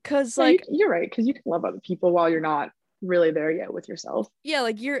 Cause Yeah, like, you're right, because you can love other people while you're not really there yet with yourself. yeah,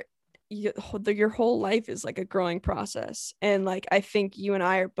 like your whole life is like a growing process. And like, I think you and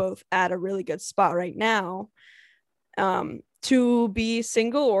I are both at a really good spot right now, to be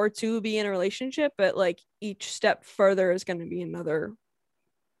single or to be in a relationship, but like each step further is going to be another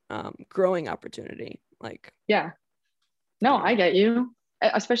growing opportunity. Like, Yeah. No, yeah. I get you.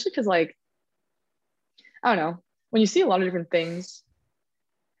 Especially because, like, I don't know, when you see a lot of different things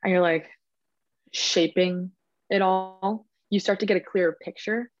and you're like shaping it all, you start to get a clearer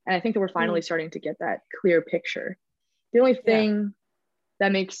picture. And I think that we're finally starting to get that clear picture. The only Yeah. thing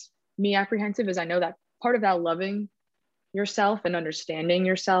that makes me apprehensive is I know that part of that loving yourself and understanding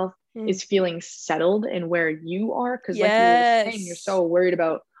yourself is feeling settled in where you are. Because, like you were saying, you're Yes. so worried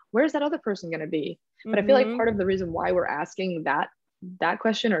about where's that other person going to be. But I feel like Mm-hmm. part of the reason why we're asking that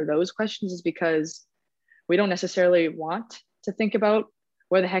question or those questions is because we don't necessarily want to think about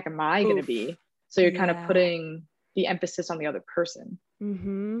where the heck am I going to Oof. be. So you're kind of Yeah. putting the emphasis on the other person.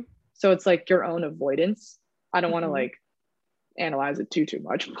 Mm-hmm. So it's like your own avoidance. I don't want to Mm-hmm. like analyze it too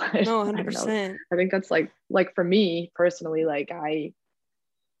much, but No, I don't know. 100%. I think that's like for me personally, like I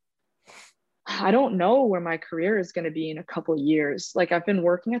don't know where my career is going to be in a couple years. Like I've been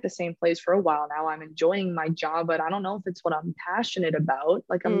working at the same place for a while now. I'm enjoying my job, but I don't know if it's what I'm passionate about.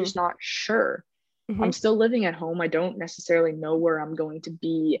 Like I'm Mm. just not sure. Mm-hmm. I'm still living at home. I don't necessarily know where I'm going to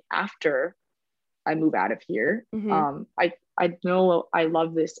be after I move out of here. Mm-hmm. I know I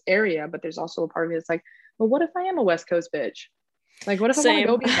love this area, but there's also a part of me that's like, well, what if I am a West Coast bitch? Like, what if I want to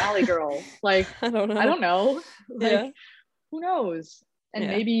go Same. be a Valley girl? Like, I don't I know. don't know. Yeah. Like, who knows? And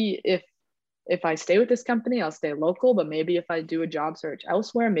Yeah. maybe if I stay with this company, I'll stay local. But maybe if I do a job search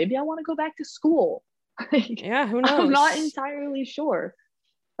elsewhere, maybe I want to go back to school. Like, Yeah. Who I'm not knows? entirely sure.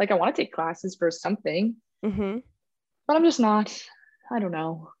 Like, I want to take classes for something, Mm-hmm. but I'm just not. I don't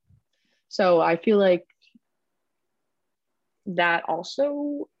know. So I feel like that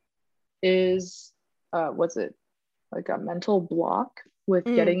also is what's it, like a mental block with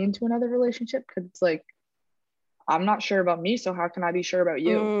Mm. getting into another relationship because it's like I'm not sure about me, so how can I be sure about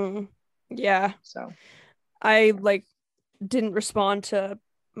you? Mm. Yeah. So I yeah. like didn't respond to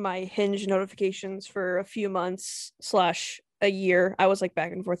my Hinge notifications for a few months slash a year. I was like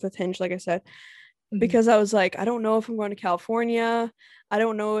back and forth with Hinge, like I said, Mm-hmm. because I was like, I don't know if I'm going to California. I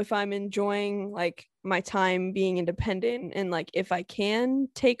don't know if I'm enjoying like my time being independent and like if I can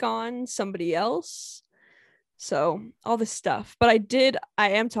take on somebody else. So all this stuff. But I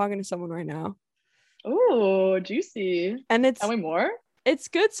am talking to someone right now. Oh, juicy. And Tell me more. it's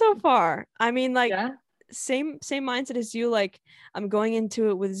good so far. I mean, like Yeah. same mindset as you. Like I'm going into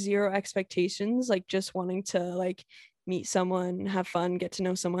it with zero expectations, like just wanting to like meet someone, have fun, get to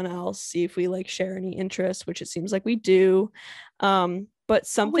know someone else, see if we like share any interests, which it seems like we do. But Oh wait, you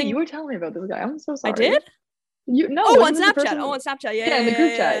something were telling me about this guy. I'm so I did. sorry. You no, Oh, on wasn't this the Snapchat. Oh, person? on Snapchat. Yeah, Yeah, yeah, in the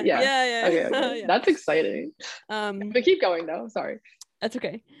group chat. yeah, Yeah. yeah, Okay, yeah, okay. yeah, yeah. That's exciting. Um, But keep going though. Sorry. that's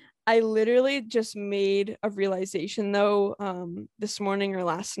okay. I literally just made a realization though, this morning or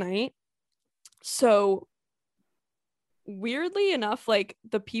last night. So weirdly enough, like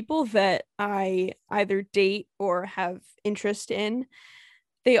the people that I either date or have interest in,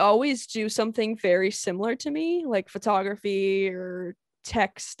 they always do something very similar to me, like photography or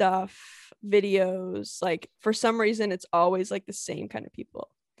tech stuff, videos. Like for some reason, it's always like the same kind of people.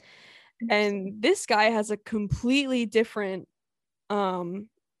 Interesting. And this guy has a completely different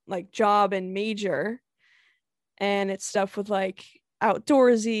like job and major, and it's stuff with like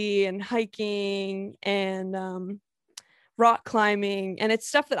outdoorsy and hiking and rock climbing, and it's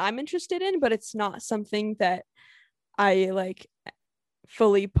stuff that I'm interested in, but it's not something that I like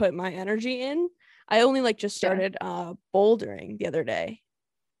fully put my energy in. I only like just Yeah. started bouldering the other day,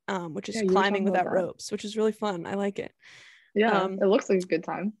 which Yeah, is you were climbing talking about without that. ropes, which is really fun. I like it. Yeah, Um it looks like a good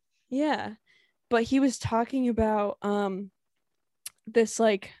time. yeah, but he was talking about this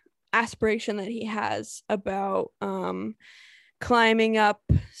like aspiration that he has about climbing up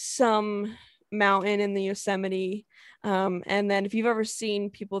some mountain in the Yosemite. And then if you've ever seen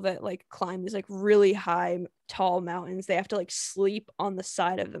people that like climb these like really high, tall mountains, they have to like sleep on the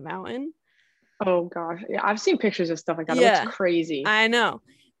side of the mountain. Oh gosh. Yeah, I've seen pictures of stuff like that. It looks Yeah, crazy. I know.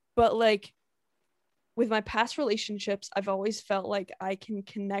 But like with my past relationships, I've always felt like I can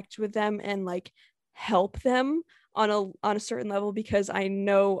connect with them and like help them on a certain level because I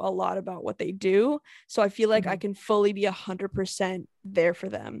know a lot about what they do. So I feel like I Mhm. can fully be 100% there for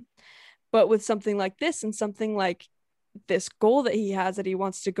them. But with something like this and something like this goal that he has that he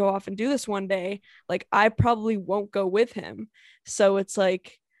wants to go off and do this one day, like I probably won't go with him. So it's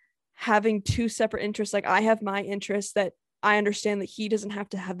like having two separate interests. Like I have my interests that I understand that he doesn't have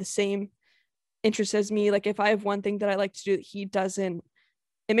to have the same interests as me. Like if I have one thing that I like to do that he doesn't,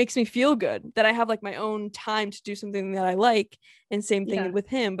 it makes me feel good that I have like my own time to do something that I like, and same thing with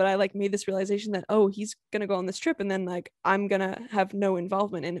him. But I like made this realization that, oh, he's gonna go on this trip and then like I'm gonna have no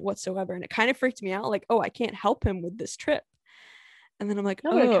involvement in it whatsoever, and it kind of freaked me out, like, oh, I can't help him with this trip. And then I'm like,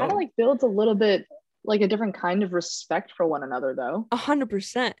 no, but it kind of like builds a little bit like a different kind of respect for one another though.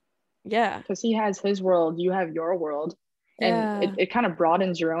 100%. Yeah, because he has his world, you have your world, and it kind of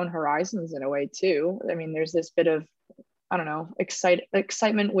broadens your own horizons in a way too. I mean, there's this bit of, I don't know,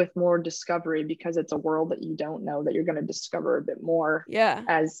 excitement with more discovery, because it's a world that you don't know that you're going to discover a bit more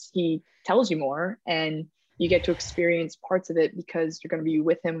as he tells you more, and you get to experience parts of it because you're going to be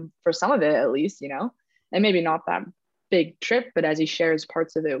with him for some of it at least, you know, and maybe not that big trip, but as he shares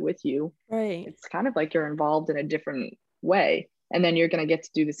parts of it with you, right, it's kind of like you're involved in a different way, and then you're going to get to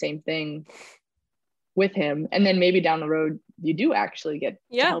do the same thing with him, and then maybe down the road you do actually get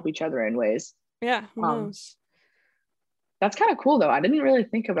to help each other in ways. Who knows. That's kind of cool though. I didn't really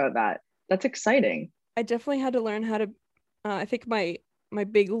think about that. That's exciting. I definitely had to learn how to I think my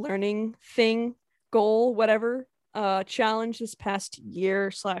big learning thing, goal, whatever, challenge this past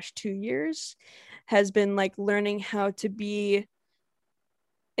year/2 years has been like learning how to be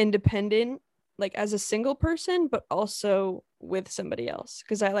independent, like as a single person, but also with somebody else.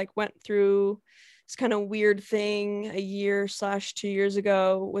 Because I like went through this kind of weird thing a year/2 years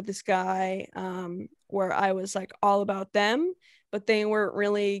ago with this guy, where I was like all about them, but they weren't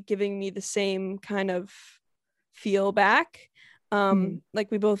really giving me the same kind of feel back.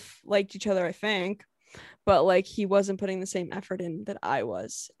 Like we both liked each other, I think, but like he wasn't putting the same effort in that I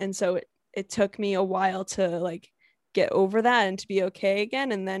was. And so it took me a while to like get over that and to be okay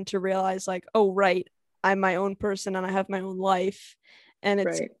again, and then to realize like, oh right, I'm my own person and I have my own life, and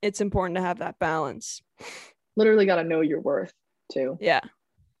it's important to have that balance. Literally got to know your worth too. Yeah,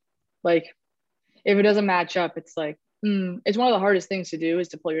 like if it doesn't match up, it's like it's one of the hardest things to do, is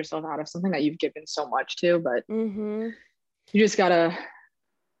to pull yourself out of something that you've given so much to, but you just gotta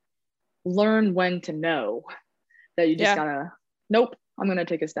learn when to know that you just gotta, nope, I'm gonna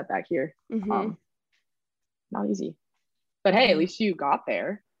take a step back here. Not easy, but hey, at least you got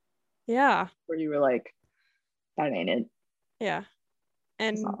there. Yeah, where you were like, that ain't it. Yeah,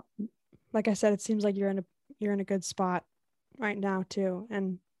 and like I said, it seems like you're in a good spot right now too,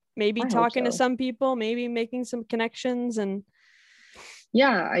 and maybe talking to some people, maybe making some connections, and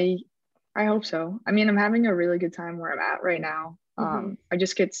I hope so. I mean, I'm having a really good time where I'm at right now. I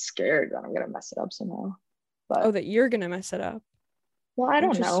just get scared that I'm gonna mess it up somehow. But that you're gonna mess it up. Well, I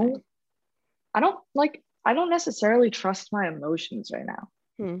don't know. I don't necessarily trust my emotions right now.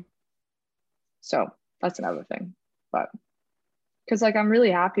 So that's another thing. But because like I'm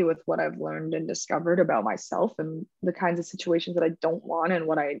really happy with what I've learned and discovered about myself and the kinds of situations that I don't want, and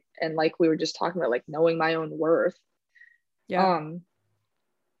and like we were just talking about, like knowing my own worth. But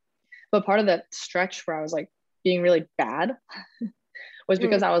part of that stretch where I was like being really bad was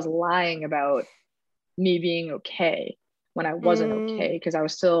because I was lying about me being okay when I wasn't okay, because I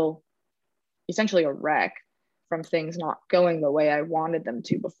was still essentially a wreck from things not going the way I wanted them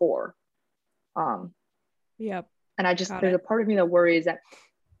to before. And I just, there's a part of me that worries that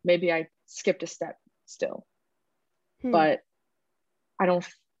maybe I skipped a step still, but I don't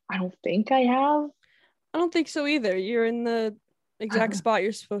think I have. I don't think so either. You're in the exact spot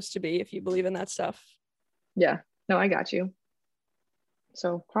you're supposed to be if you believe in that stuff. Yeah, no, I got you.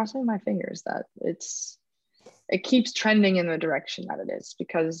 So crossing my fingers that it keeps trending in the direction that it is,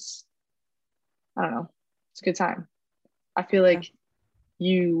 because I don't know, it's a good time. I feel like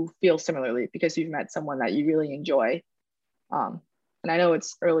you feel similarly because you've met someone that you really enjoy. And I know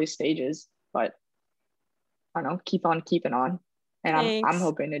it's early stages, but I don't know, keep on keeping on. And I'm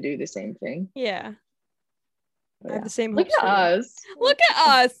hoping to do the same thing. Yeah. I have the same hopes. Look at us. Look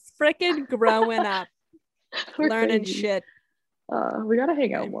at us freaking growing up. Learning crazy shit. We gotta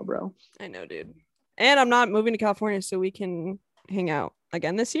hang out more, bro. I know, dude. And I'm not moving to California, so we can hang out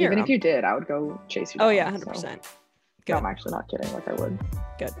again this year. Even if you did, I would go chase you down. Oh yeah, 100%. So. No, I'm actually not kidding. Like I would.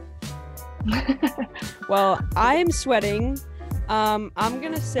 Good. Well, I'm sweating. I'm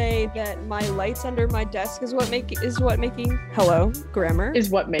gonna say that my lights under my desk is what making hello grammar is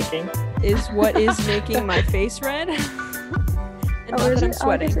what making my face red. And that I'm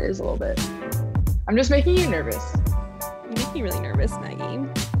sweating. It is a little bit. I'm just making you nervous. You make me really nervous, Maggie.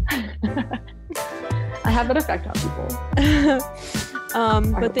 I have that effect on people.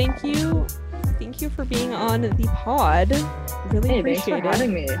 But thank you for being on the pod. Really appreciate it. Thanks for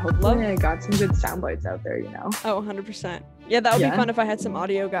having me. Hopefully I got some good sound bites out there, you know. Oh, 100%. Yeah, that would be fun if I had some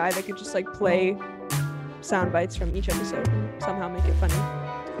audio guy that could just like play sound bites from each episode and somehow make it funny.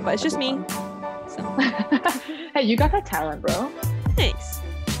 But it's just me. So. Hey, you got that talent, bro. Thanks.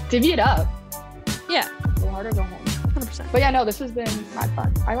 Divvy it up. Yeah. Go hard or go home. 100%. But yeah, no, this has been mad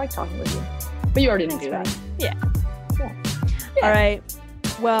fun. I like talking with you. But you already didn't do that. Yeah. Yeah. All right.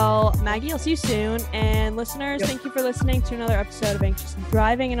 Well, Maggie, I'll see you soon. And listeners, thank you for listening to another episode of Anxiously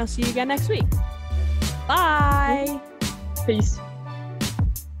Thriving, and I'll see you again next week. Bye. Peace.